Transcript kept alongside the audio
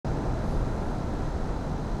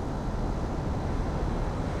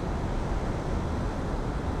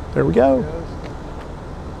There we go.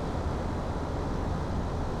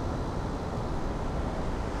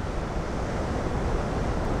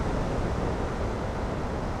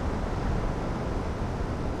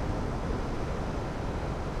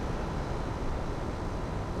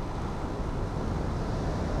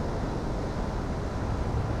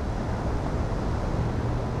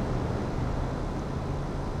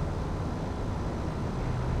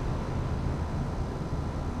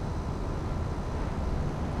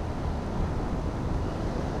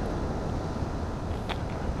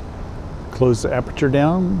 Close the aperture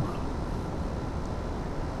down.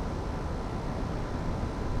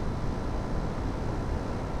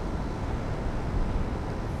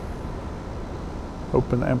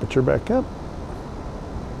 Open the aperture back up.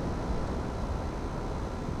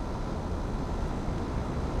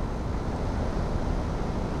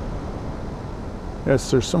 Yes,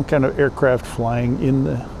 there's some kind of aircraft flying in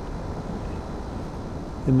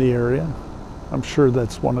the area. I'm sure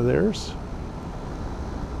that's one of theirs.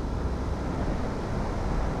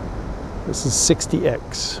 This is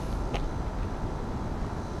 60X.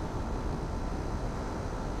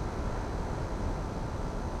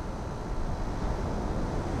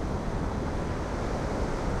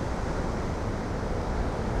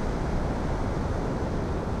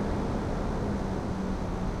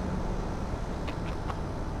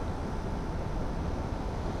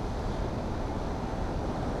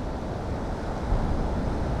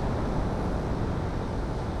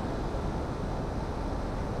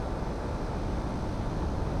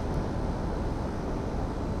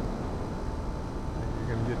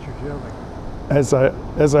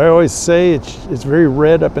 As I always say, it's very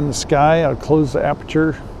red up in the sky. I'll close the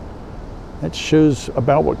aperture. That shows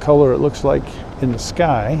about what color it looks like in the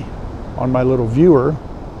sky on my little viewer.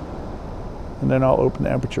 And then I'll open the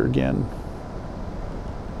aperture again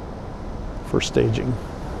for staging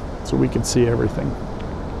so we can see everything.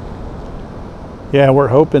 Yeah, we're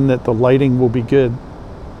hoping that the lighting will be good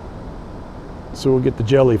so we'll get the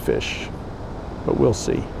jellyfish, but we'll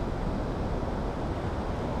see.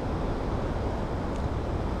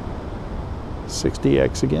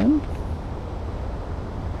 $60X again.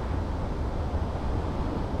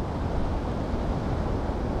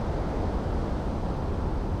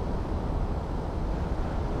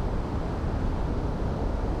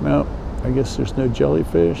 No, I guess there's no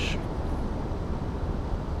jellyfish.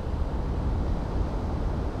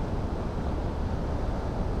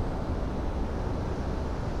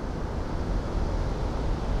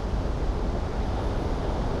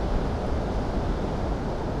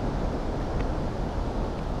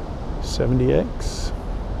 $70X.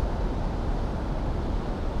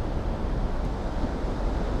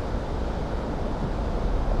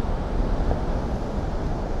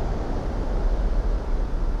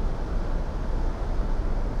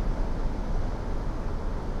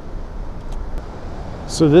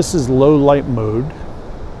 So this is low light mode,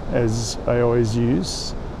 as I always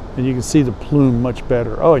use, and you can see the plume much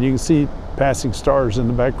better. Oh, and you can see passing stars in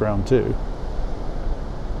the background too.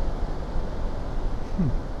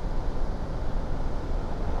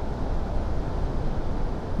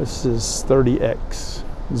 This is 30X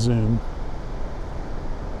zoom.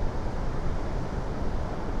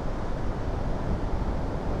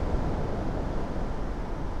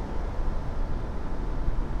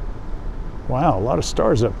 Wow, a lot of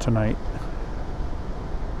stars up tonight.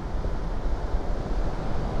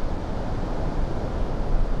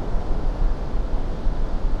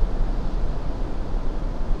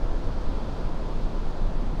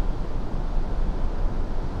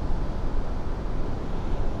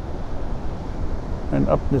 And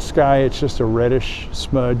up in the sky, it's just a reddish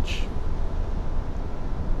smudge,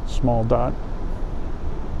 small dot.